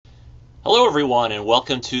Hello, everyone, and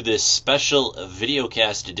welcome to this special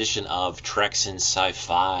videocast edition of Treks in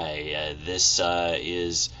Sci-Fi. This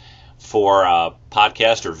is for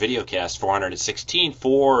podcast or videocast 416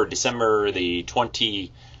 for December the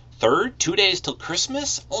 23rd, 2 days till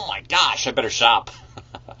Christmas. Oh my gosh, I better shop.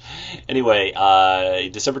 Anyway,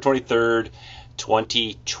 December 23rd,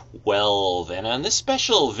 2012, and on this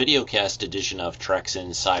special videocast edition of Treks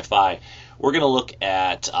in Sci-Fi, we're going to look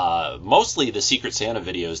at mostly the Secret Santa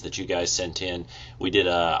videos that you guys sent in. We did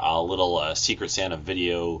a little Secret Santa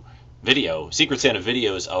Secret Santa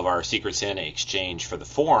videos of our Secret Santa exchange for the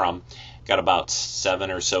forum. Got about 7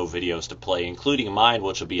 or so videos to play, including mine,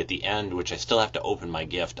 which will be at the end, which I still have to open my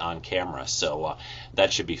gift on camera, so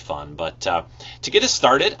that should be fun. But to get us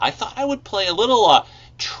started, I thought I would play a little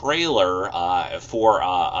trailer for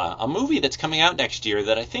a movie that's coming out next year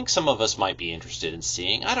that I think some of us might be interested in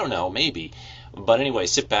seeing. I don't know, maybe. But anyway,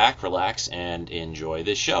 sit back, relax, and enjoy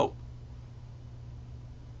this show.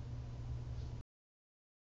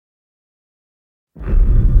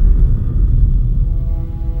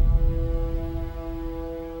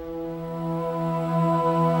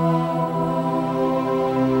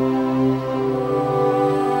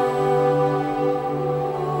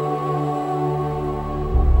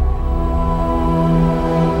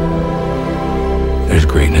 There's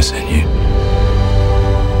greatness in you,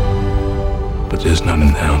 but there's not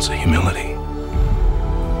an ounce of humility.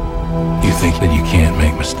 You think that you can't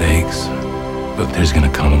make mistakes, but there's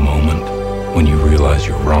gonna come a moment when you realize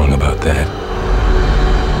you're wrong about that,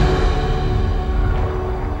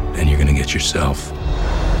 and you're gonna get yourself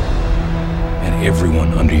and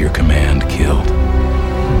everyone under your command killed.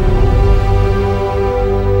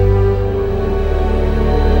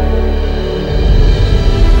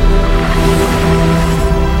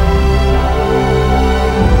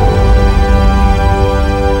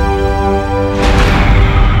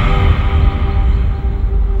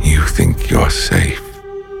 You think you're safe.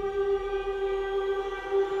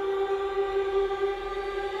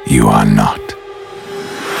 You are not.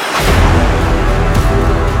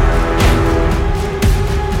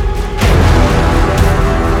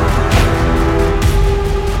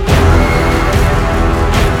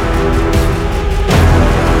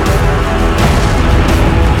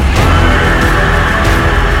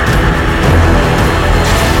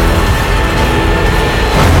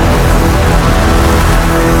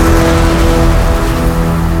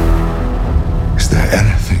 Is there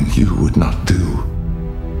anything you would not do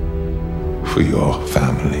for your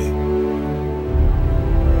family?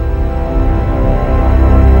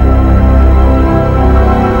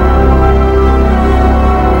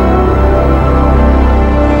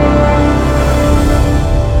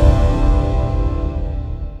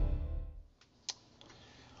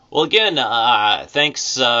 Well, again,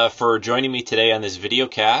 thanks for joining me today on this video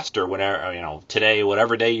cast, or whenever, today,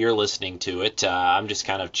 whatever day you're listening to it. I'm just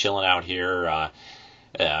kind of chilling out here,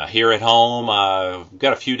 here at home.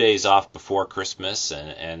 Got a few days off before Christmas,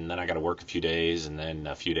 and then I got to work a few days, and then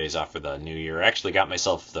a few days off for the New Year. I actually got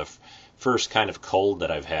myself the first kind of cold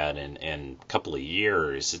that I've had in a couple of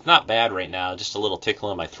years. It's not bad right now, just a little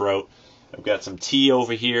tickle in my throat. I've got some tea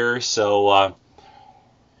over here, so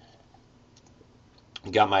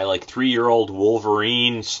got my 3-year-old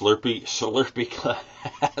Wolverine Slurpee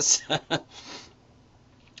glass.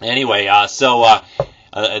 Anyway,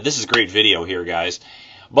 this is a great video here, guys.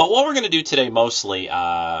 But what we're going to do today mostly,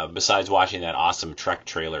 besides watching that awesome Trek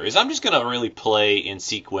trailer, is I'm just going to really play in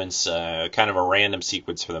sequence, kind of a random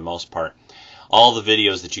sequence for the most part, all the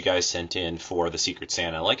videos that you guys sent in for the Secret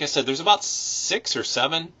Santa. Like I said, there's about 6 or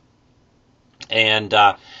 7. And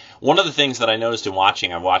one of the things that I noticed in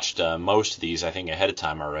watching, I've watched most of these, I think, ahead of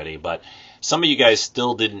time already, but some of you guys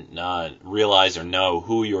still didn't realize or know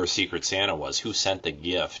who your Secret Santa was, who sent the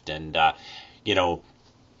gift. And,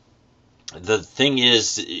 the thing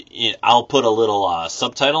is, I'll put a little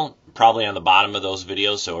subtitle probably on the bottom of those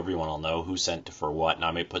videos so everyone will know who sent for what, and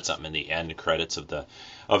I may put something in the end credits of the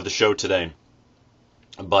show today.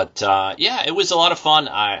 But, yeah, it was a lot of fun.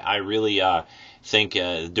 I really think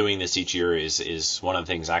doing this each year is one of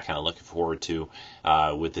the things I kind of look forward to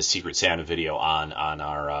with the Secret Santa video on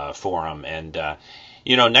our forum. And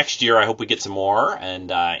next year I hope we get some more. And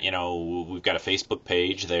we've got a Facebook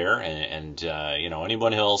page there, and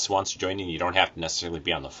anyone else who wants to join in, you don't have to necessarily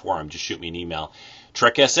be on the forum. Just shoot me an email,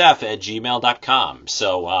 treksf@gmail.com.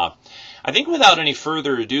 So I think without any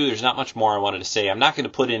further ado, there's not much more I wanted to say. I'm not going to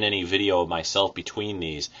put in any video of myself between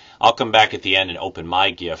these. I'll come back at the end and open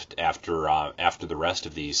my gift after the rest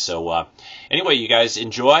of these. So anyway, you guys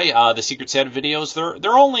enjoy the Secret Santa videos.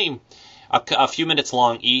 They're only a few minutes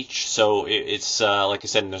long each, so it's like I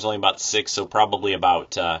said, there's only about 6, so probably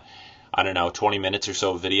about I don't know, 20 minutes or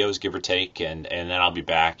so of videos, give or take, and then I'll be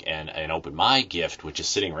back and open my gift, which is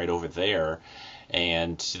sitting right over there.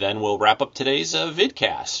 And then we'll wrap up today's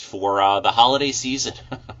vidcast for the holiday season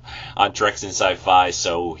on Treks and Sci-Fi.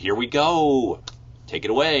 So here we go. Take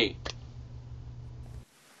it away.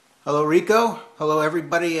 Hello, Rico. Hello,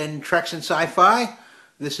 everybody in Treks and Sci-Fi.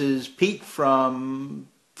 This is Pete from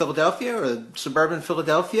Philadelphia, or suburban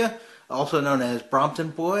Philadelphia, also known as Brompton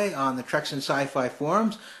Boy on the Treks and Sci-Fi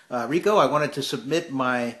forums. Rico, I wanted to submit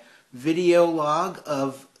my video log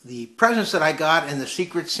of the presents that I got in the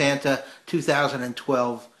Secret Santa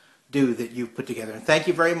 2012 do that you put together. And thank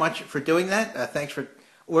you very much for doing that. Thanks for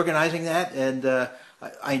organizing that. And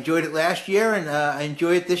I enjoyed it last year, and I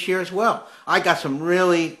enjoy it this year as well. I got some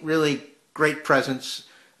really, really great presents.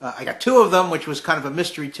 I got 2 of them, which was kind of a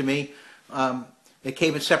mystery to me. They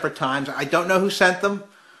came at separate times. I don't know who sent them.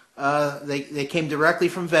 They came directly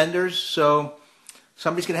from vendors, so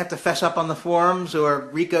somebody's going to have to fess up on the forums, or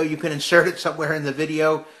Rico, you can insert it somewhere in the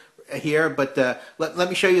video here. But let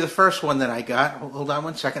me show you the first one that I got. Hold on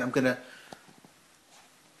one second. I'm going to,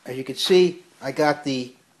 as you can see, I got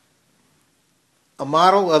a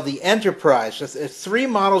model of the Enterprise. There's 3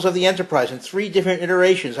 models of the Enterprise in 3 different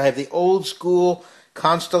iterations. I have the old school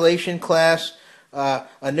Constellation class,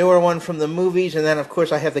 a newer one from the movies, and then, of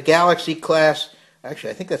course, I have the Galaxy class.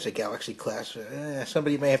 Actually, I think that's a Galaxy class.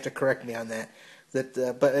 Somebody may have to correct me on that.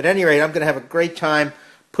 But at any rate, I'm going to have a great time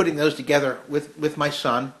putting those together with my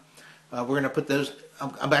son. We're going to put those,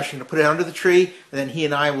 I'm actually going to put it under the tree, and then he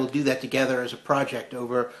and I will do that together as a project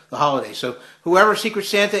over the holidays. So whoever Secret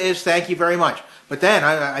Santa is, thank you very much. But then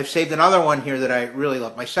I've saved another one here that I really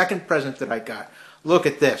love. My second present that I got. Look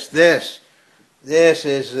at this. This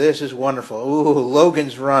is wonderful. Ooh,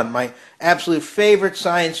 Logan's Run, my absolute favorite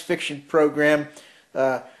science fiction program,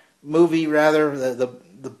 movie rather.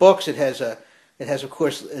 The books. It has of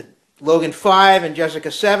course Logan 5 and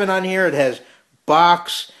Jessica 7 on here. It has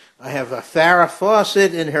Box. I have Farrah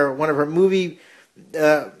Fawcett in one of her movie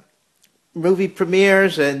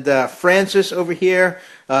premieres, and Francis over here,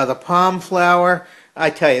 the Palm Flower. I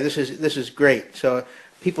tell you, this is great. So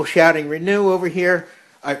people shouting "Renew" over here.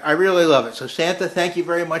 I really love it. So Santa, thank you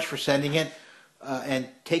very much for sending it, and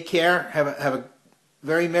take care. Have a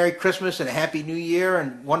very Merry Christmas and a Happy New Year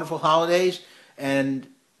and wonderful holidays. And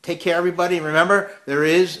take care, everybody. And remember, there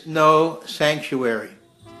is no sanctuary.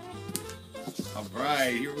 All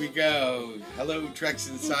right, here we go. Hello, Treks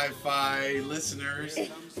and Sci-Fi listeners.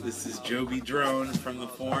 This is Joby Drone from the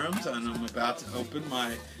forums, and I'm about to open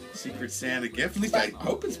my Secret Santa gift. At least I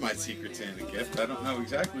hope it's my Secret Santa gift. I don't know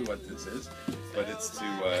exactly what this is, but it's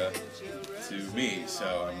to me.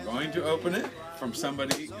 So I'm going to open it from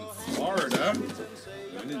somebody in Florida.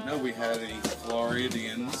 I didn't know we had any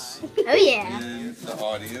Floridians in the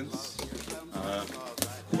audience.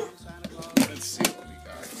 Let's see what we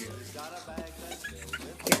got here.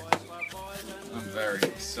 I'm very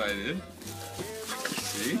excited. Let's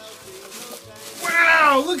see.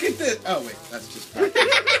 Wow, look at this. Oh, wait, that's just packing.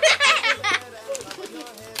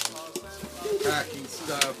 Packing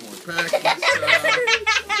stuff, more packing stuff.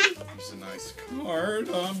 There's a nice card.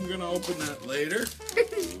 I'm going to open that later.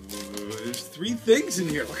 Ooh, there's 3 things in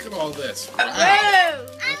here. Look at all this. Wow.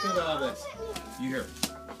 Look at all this.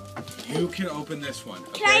 You can open this one.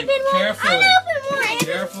 Okay? Can I open one? Carefully. I'll open one.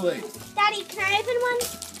 Carefully. Daddy, can I open one?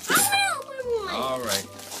 I want to open one. All right.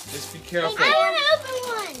 Just be careful. I want to open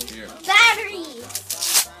one. Here.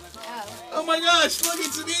 Batteries. Oh my gosh, look,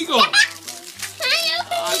 it's an eagle. Can I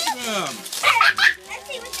open Awesome. Let's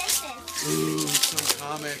see what this is. Ooh, some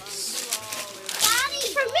comics. Daddy,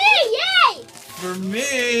 for me, yay. For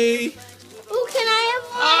me. Ooh, can I have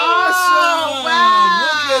Awesome. one? Wow.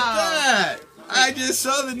 Look at that. I just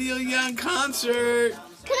saw the Neil Young concert.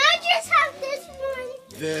 Can I just have this one?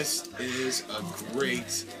 This is a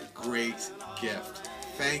great, great gift.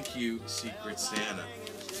 Thank you, Secret Santa.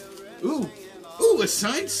 Ooh, a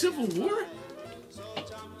signed Civil War?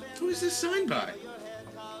 Who is this signed by?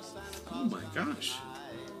 Oh my gosh.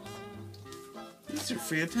 These are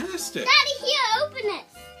fantastic. Daddy, here, open it.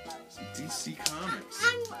 Some DC Comics. I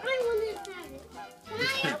want it, Daddy. Can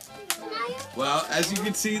I open Well, as you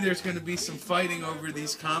can see, there's going to be some fighting over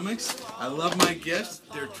these comics. I love my gifts.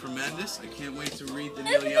 They're tremendous. I can't wait to read the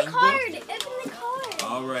Neil Open Young the book. card. Open the card.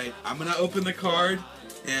 All right, I'm going to open the card.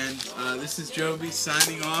 And this is Joby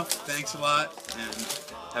signing off. Thanks a lot, and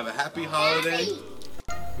have a happy holiday. Daddy.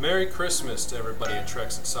 Merry Christmas to everybody at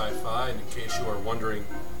Treks and Sci-Fi, and in case you are wondering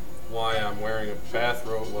why I'm wearing a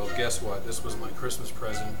bathrobe, well, guess what? This was my Christmas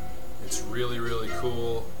present. It's really, really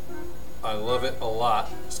cool. I love it a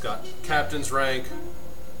lot. It's got captain's rank,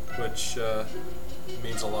 which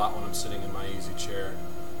means a lot when I'm sitting in my easy chair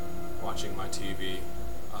watching my TV.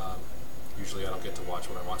 Usually I don't get to watch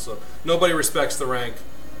what I want. So nobody respects the rank,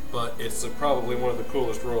 but it's probably one of the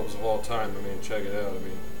coolest robes of all time. I mean, check it out. I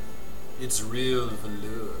mean, it's real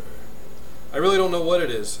velour. I really don't know what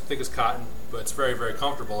it is. I think it's cotton, but it's very, very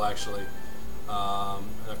comfortable actually. And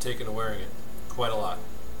I've taken to wearing it quite a lot.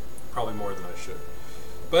 Probably more than I should.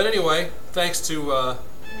 But anyway, thanks to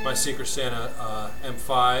my Secret Santa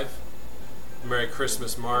M5. Merry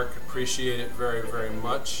Christmas, Mark. Appreciate it very, very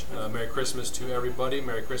much. Merry Christmas to everybody.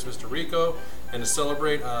 Merry Christmas to Rico. And to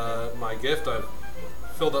celebrate my gift, I've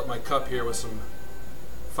filled up my cup here with some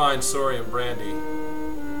fine Saurian brandy.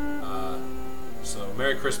 So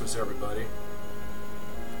Merry Christmas, everybody.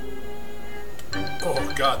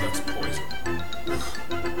 Oh God, that's poison.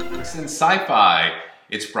 Listen, Sci-Fi.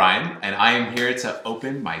 It's Brian, and I am here to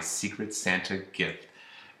open my Secret Santa gift.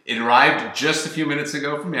 It arrived just a few minutes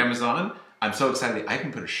ago from Amazon. I'm so excited I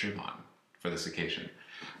can put a shirt on for this occasion.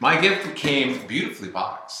 My gift came beautifully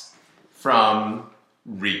boxed from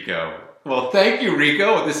Rico. Well, thank you,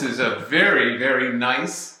 Rico. This is a very, very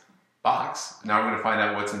nice box. Now I'm going to find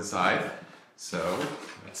out what's inside. So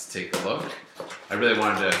let's take a look. I really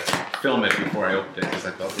wanted to film it before I opened it because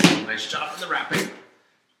I thought they did a nice job of the wrapping.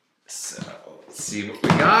 So let's see what we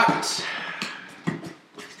got.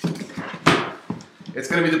 It's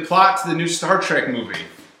going to be the plot to the new Star Trek movie.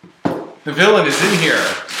 The villain is in here.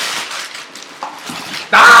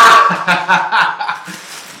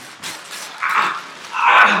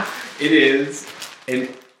 It is an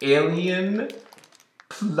alien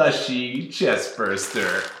plushie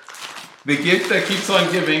chestburster. The gift that keeps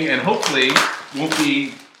on giving and hopefully won't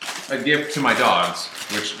be a gift to my dogs,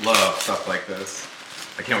 which love stuff like this.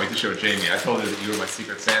 I can't wait to show Jamie. I told her that you were my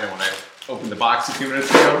Secret Santa when I opened the box a few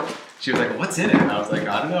minutes ago. She was like, what's in it? And I was like,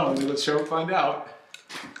 I don't know. Let's show and find out.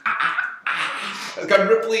 It's got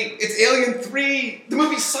Ripley. It's Alien 3. The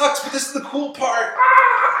movie sucks, but this is the cool part.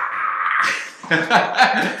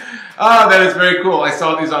 Oh, that is very cool. I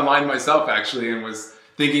saw these online myself, actually, and was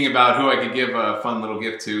thinking about who I could give a fun little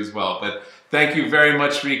gift to as well. But thank you very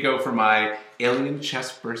much, Rico, for my Alien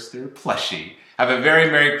Chestburster plushie. Have a very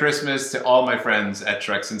Merry Christmas to all my friends at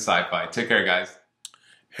Treks and Sci-Fi. Take care, guys.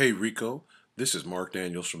 Hey, Rico. This is Mark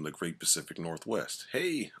Daniels from the Great Pacific Northwest.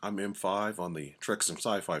 Hey, I'm M5 on the Treks and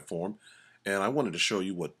Sci-Fi forum, and I wanted to show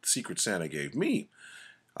you what Secret Santa gave me.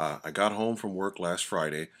 I got home from work last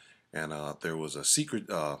Friday, and there was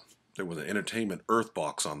an Entertainment Earth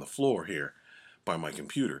box on the floor here by my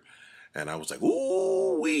computer, and I was like,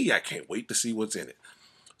 ooh-wee, I can't wait to see what's in it.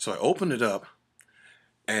 So I opened it up,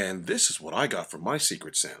 and this is what I got from my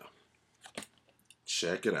Secret Santa.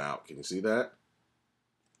 Check it out. Can you see that?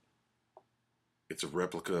 It's a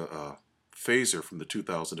replica phaser from the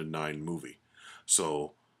 2009 movie.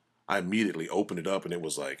 So I immediately opened it up and it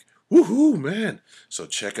was like, woohoo, man. So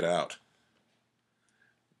check it out.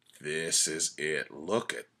 This is it.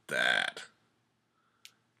 Look at that.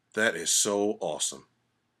 That is so awesome.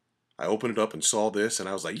 I opened it up and saw this and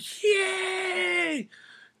I was like, yay!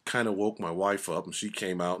 Kind of woke my wife up and she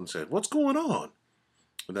came out and said, what's going on?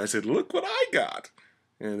 And I said, look what I got.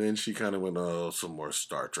 And then she kind of went, oh, some more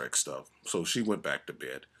Star Trek stuff. So she went back to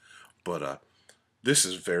bed. But this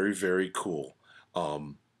is very, very cool.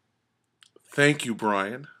 Thank you,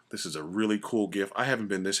 Brian. This is a really cool gift. I haven't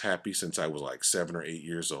been this happy since I was like 7 or 8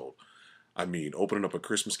 years old. I mean, opening up a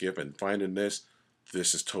Christmas gift and finding this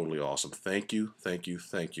is totally awesome. Thank you, thank you,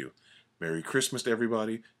 thank you. Merry Christmas to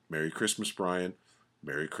everybody. Merry Christmas, Brian.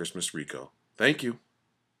 Merry Christmas, Rico. Thank you.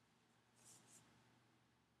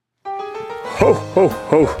 Ho, ho,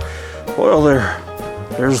 ho. Well,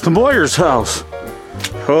 there's the Moyers house.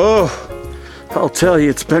 Oh, I'll tell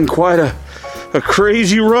you, it's been quite a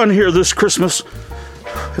crazy run here this Christmas.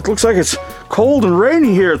 It looks like it's cold and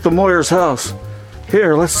rainy here at the Moyers house.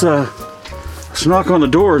 Here, let's knock on the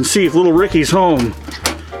door and see if little Ricky's home.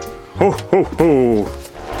 Ho, ho, ho.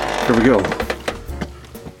 Here we go.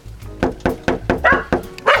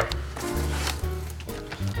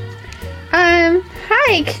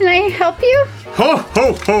 Hi, can I help you? Ho,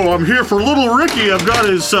 ho, ho, I'm here for little Ricky. I've got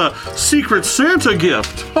his Secret Santa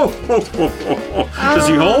gift. Ho, ho, ho, ho, ho. Is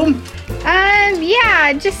he home?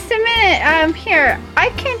 Yeah, just a minute. Here, I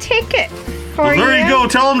can take it for you. Well, there you go.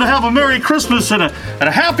 Tell him to have a Merry Christmas and a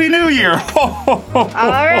Happy New Year. Ho, ho, ho, ho.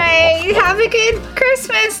 All right, have a good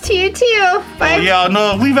Christmas to you too. Bye. Oh, yeah,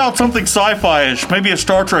 no, leave out something sci-fi-ish. Maybe a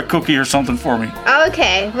Star Trek cookie or something for me.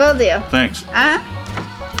 Okay, will do. Thanks.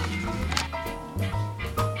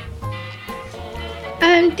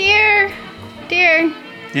 Dear.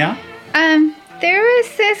 Yeah? There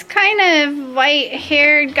was this kind of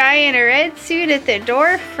white-haired guy in a red suit at the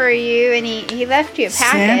door for you, and he left you a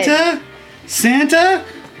package. Santa?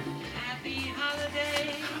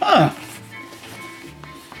 Huh.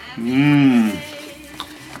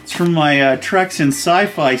 It's from my Treks in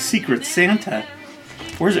Sci-Fi Secret Santa.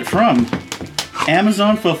 Where's it from?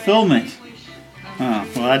 Amazon Fulfillment. Oh,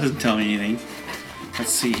 well, that doesn't tell me anything.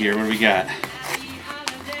 Let's see here. What do we got?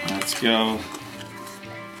 Let's go.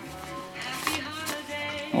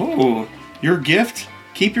 Oh, your gift?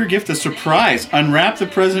 Keep your gift a surprise. Unwrap the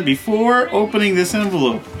present before opening this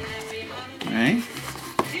envelope. Right?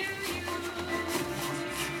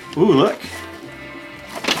 Ooh, look.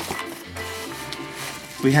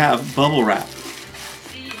 We have bubble wrap.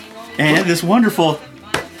 And this wonderful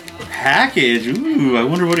package. Ooh, I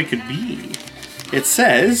wonder what it could be. It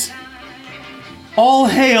says, "All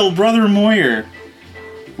hail, Brother Moyer.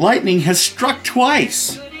 Lightning has struck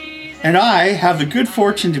twice. And I have the good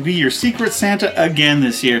fortune to be your Secret Santa again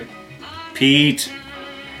this year. Pete.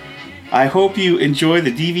 I hope you enjoy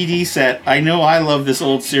the DVD set. I know I love this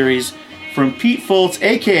old series. From Pete Foltz,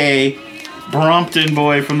 a.k.a. Brompton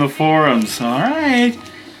Boy from the forums." Alright.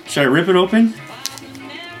 Should I rip it open?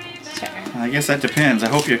 Sure. I guess that depends. I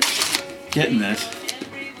hope you're getting this.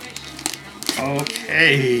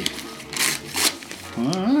 Okay.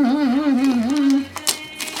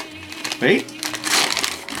 Wait.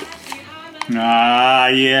 Ah,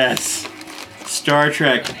 yes. Star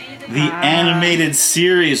Trek, the animated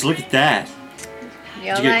series. Look at that.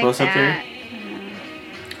 You'll Did you get like close up there?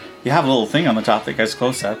 You have a little thing on the top that gets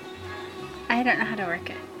close up. I don't know how to work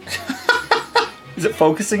it. Is it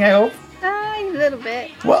focusing, I hope? A little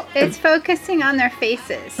bit. Well, It's focusing on their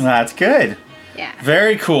faces. that's good. Yeah.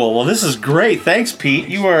 Very cool. Well, this is great. Thanks, Pete.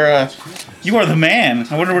 You are the man.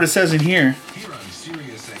 I wonder what it says in here.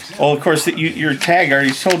 Oh, of course, your tag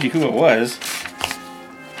already told you who it was.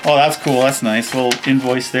 Oh, that's cool. That's nice. Little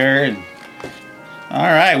invoice there. And all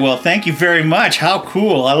right. Well, thank you very much. How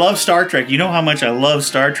cool. I love Star Trek. You know how much I love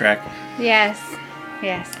Star Trek. Yes.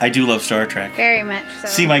 Yes. I do love Star Trek. Very much so.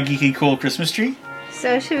 See my geeky cool Christmas tree?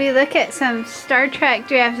 So should we look at some Star Trek?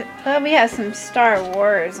 Do we have? Well, we have some Star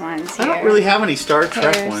Wars ones here. I don't really have any Star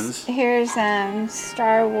Trek ones. Here's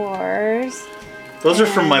Star Wars. Those are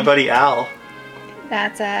from my buddy Al.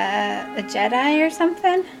 That's a Jedi or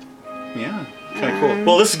something. Yeah, kind of cool.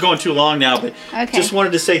 Well, this is going too long now, but Okay. just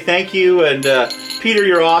wanted to say thank you. And Peter,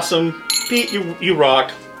 you're awesome. Pete, you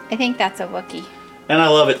rock. I think that's a Wookiee. And I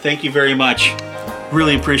love it. Thank you very much.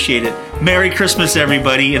 Really appreciate it. Merry Christmas,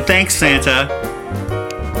 everybody, and thanks, Santa.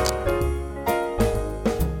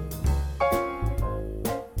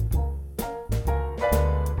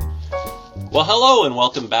 Well, hello and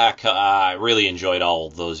welcome back. I really enjoyed all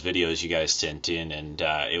of those videos you guys sent in, and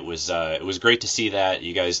it was great to see that.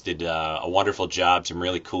 You guys did a wonderful job, some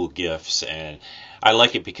really cool gifts, and I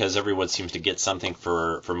like it because everyone seems to get something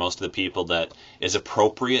for most of the people that is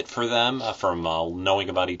appropriate for them from knowing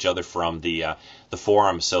about each other from the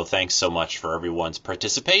forum. So thanks so much for everyone's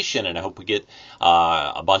participation, and I hope we get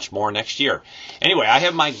a bunch more next year. Anyway, I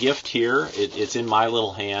have my gift here. It's in my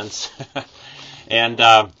little hands, and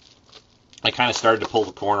I kind of started to pull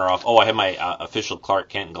the corner off. Oh, I have my official Clark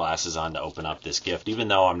Kent glasses on to open up this gift, even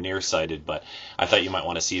though I'm nearsighted, but I thought you might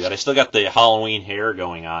want to see that. I still got the Halloween hair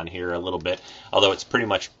going on here a little bit, although it's pretty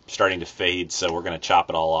much starting to fade, so we're going to chop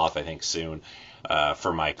it all off, I think, soon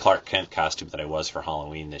for my Clark Kent costume that I was for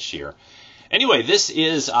Halloween this year. Anyway, this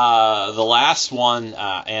is the last one,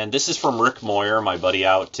 and this is from Rick Moyer, my buddy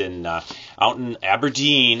out in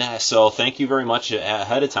Aberdeen. So thank you very much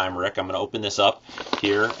ahead of time, Rick. I'm going to open this up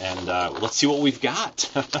here, and let's see what we've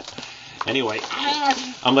got. Anyway,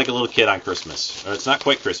 I'm like a little kid on Christmas. It's not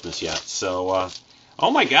quite Christmas yet. So,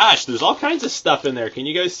 oh my gosh, there's all kinds of stuff in there. Can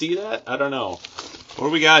you guys see that? I don't know. What do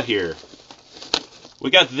we got here? We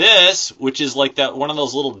got this, which is like that one of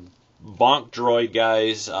those little bonk droid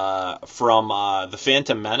guys from the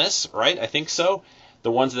Phantom Menace, right? I think so.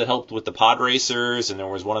 The ones that helped with the pod racers, and there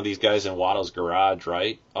was one of these guys in Watto's garage,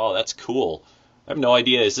 right? Oh, that's cool. I have no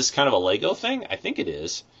idea. Is this kind of a Lego thing? I think it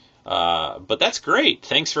is. But that's great.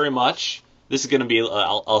 Thanks very much. This is going to be,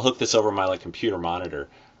 I'll hook this over my computer monitor.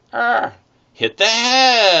 Hit the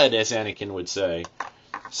head, as Anakin would say.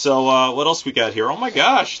 So what else we got here? Oh my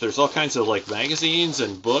gosh, there's all kinds of magazines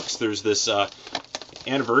and books. There's this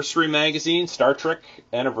anniversary magazine, Star Trek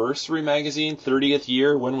anniversary magazine, 30th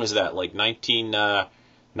year. When was that?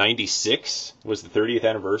 1996 was the 30th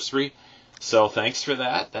anniversary. So thanks for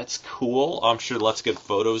that. That's cool. I'm sure lots of good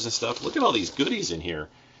photos and stuff. Look at all these goodies in here.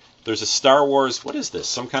 There's a Star Wars, what is this?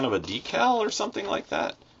 Some kind of a decal or something like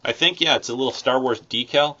that? I think, yeah, it's a little Star Wars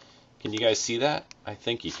decal. Can you guys see that? I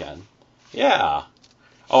think you can. Yeah.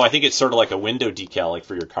 Oh, I think it's sort of like a window decal,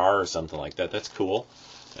 for your car or something like that. That's cool.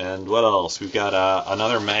 And what else? We've got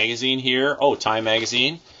another magazine here. Oh, Time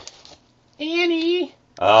Magazine. Annie.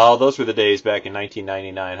 Oh, those were the days back in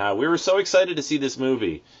 1999, huh? We were so excited to see this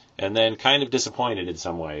movie, and then kind of disappointed in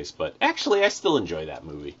some ways. But actually, I still enjoy that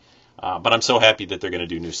movie. But I'm so happy that they're going to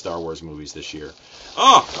do new Star Wars movies this year.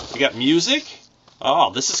 Oh, we got music.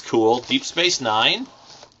 Oh, this is cool. Deep Space Nine.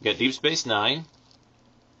 We got Deep Space Nine.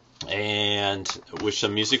 And with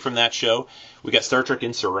some music from that show. We got Star Trek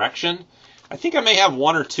Insurrection. I think I may have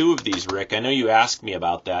one or two of these, Rick. I know you asked me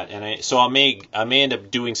about that, and so I may end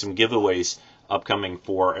up doing some giveaways upcoming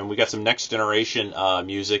for. And we got some Next Generation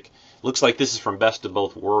music. Looks like this is from Best of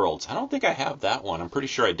Both Worlds. I don't think I have that one. I'm pretty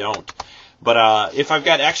sure I don't. But if I've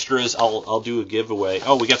got extras, I'll do a giveaway.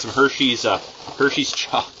 Oh, we got some Hershey's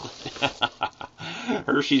chocolate.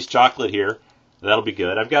 Hershey's chocolate here. That'll be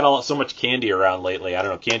good. I've got so much candy around lately. I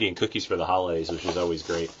don't know, candy and cookies for the holidays, which is always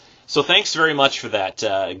great. So thanks very much for that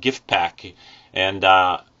gift pack. And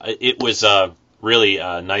it was really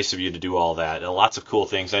nice of you to do all that. Lots of cool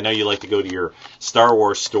things. I know you like to go to your Star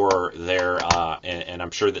Wars store there, and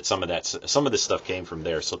I'm sure that some of this stuff came from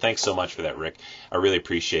there. So thanks so much for that, Rick. I really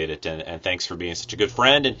appreciate it, and thanks for being such a good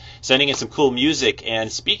friend and sending in some cool music.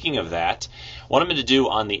 And speaking of that, what I'm going to do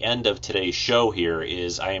on the end of today's show here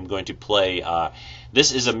is I am going to play.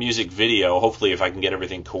 This is a music video. Hopefully, if I can get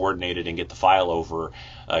everything coordinated and get the file over,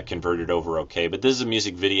 converted over okay. But this is a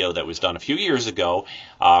music video that was done a few years ago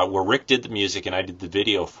where Rick did the music and I did the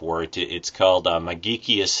video for it. It's called My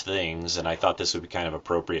Geekiest Things, and I thought this would be kind of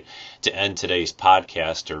appropriate to end today's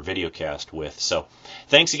podcast or videocast with. So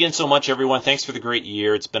thanks again so much, everyone. Thanks for the great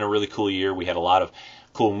year. It's been a really cool year. We had a lot of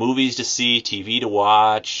cool movies to see, TV to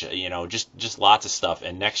watch, just lots of stuff.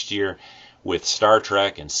 And next year, with Star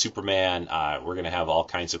Trek and Superman, we're going to have all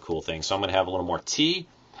kinds of cool things. So I'm going to have a little more tea,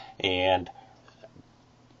 and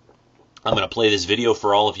I'm going to play this video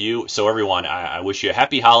for all of you. So everyone, I wish you a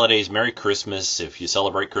happy holidays, Merry Christmas, if you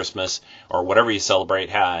celebrate Christmas, or whatever you celebrate,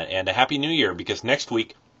 and a Happy New Year, because next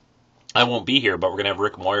week I won't be here, but we're going to have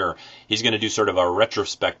Rick Moyer. He's going to do sort of a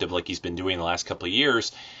retrospective like he's been doing the last couple of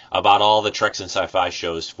years about all the Treks and Sci-Fi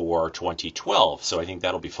shows for 2012. So I think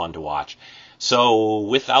that'll be fun to watch. So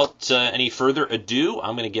without any further ado,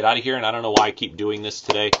 I'm going to get out of here, and I don't know why I keep doing this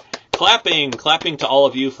today. Clapping to all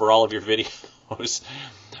of you for all of your videos.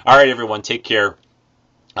 All right, everyone, take care.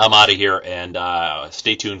 I'm out of here, and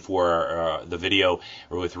stay tuned for the video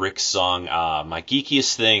with Rick's song, My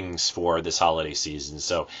Geekiest Things, for this holiday season.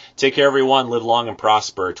 So take care, everyone. Live long and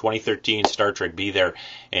prosper. 2013 Star Trek, be there.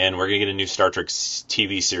 And we're going to get a new Star Trek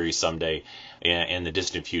TV series someday in the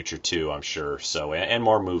distant future, too, I'm sure. So, and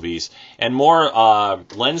more movies. And more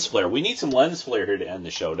lens flare. We need some lens flare here to end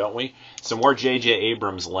the show, don't we? Some more J.J.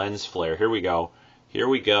 Abrams lens flare. Here we go. Here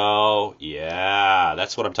we go. Yeah,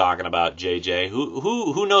 that's what I'm talking about, JJ.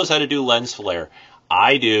 Who knows how to do lens flare?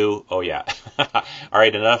 I do. Oh, yeah. All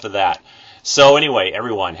right, enough of that. So anyway,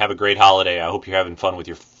 everyone, have a great holiday. I hope you're having fun with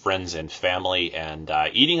your friends and family and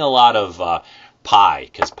eating a lot of pie,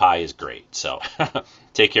 because pie is great. So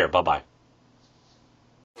take care. Bye-bye.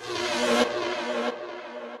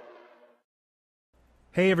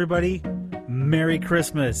 Hey, everybody. Merry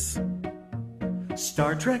Christmas.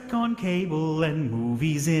 Star Trek on cable and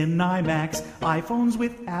movies in IMAX, iPhones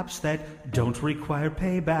with apps that don't require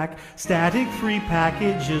payback, static-free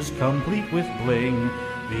packages complete with bling.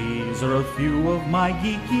 These are a few of my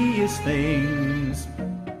geekiest things.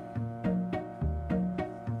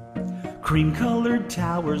 Cream-colored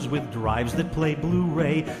towers with drives that play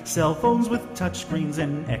Blu-ray, cell phones with touchscreens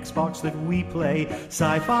and Xbox that we play.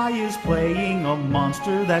 Sci-fi is playing a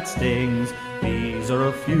monster that stings. These are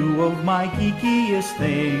a few of my geekiest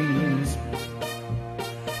things.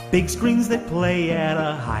 Big screens that play at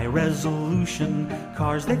a high resolution,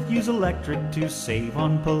 cars that use electric to save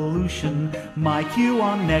on pollution. My queue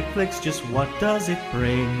on Netflix, just what does it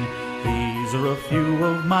bring? These are a few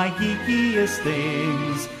of my geekiest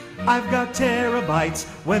things. I've got terabytes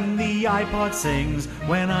when the iPod sings.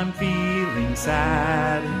 When I'm feeling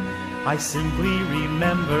sad, I simply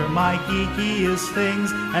remember my geekiest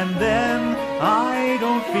things, and then I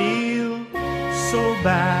don't feel so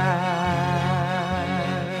bad.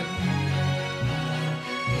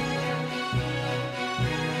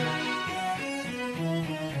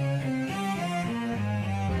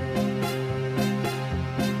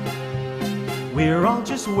 We're all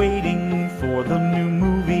just waiting for the new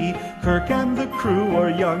movie. Kirk and the crew are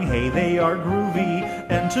young, hey, they are groovy.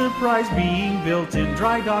 Enterprise being built in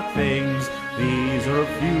dry dock things. These are a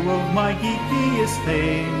few of my geekiest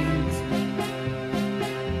things.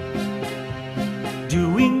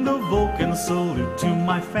 Doing the Vulcan salute to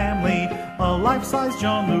my family. A life-size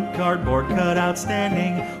Jean-Luc cardboard cutout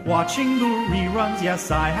standing. Watching the reruns, yes,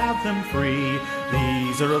 I have them free.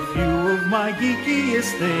 These are a few of my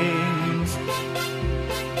geekiest things.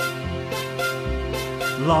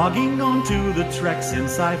 Logging on to the Treks in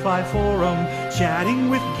Sci-Fi forum, chatting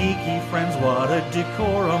with geeky friends, what a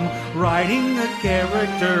decorum. Writing a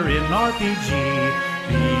character in RPG,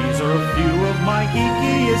 these are a few of my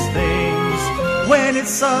geekiest things. When it's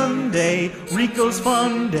Sunday, Rico's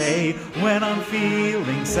fun day. When I'm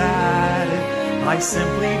feeling sad, I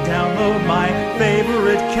simply download my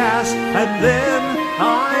favorite cast, and then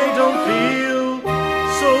I don't feel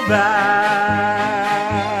so bad.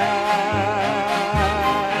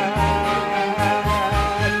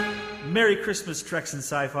 Merry Christmas, Treks in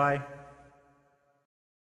Sci-Fi.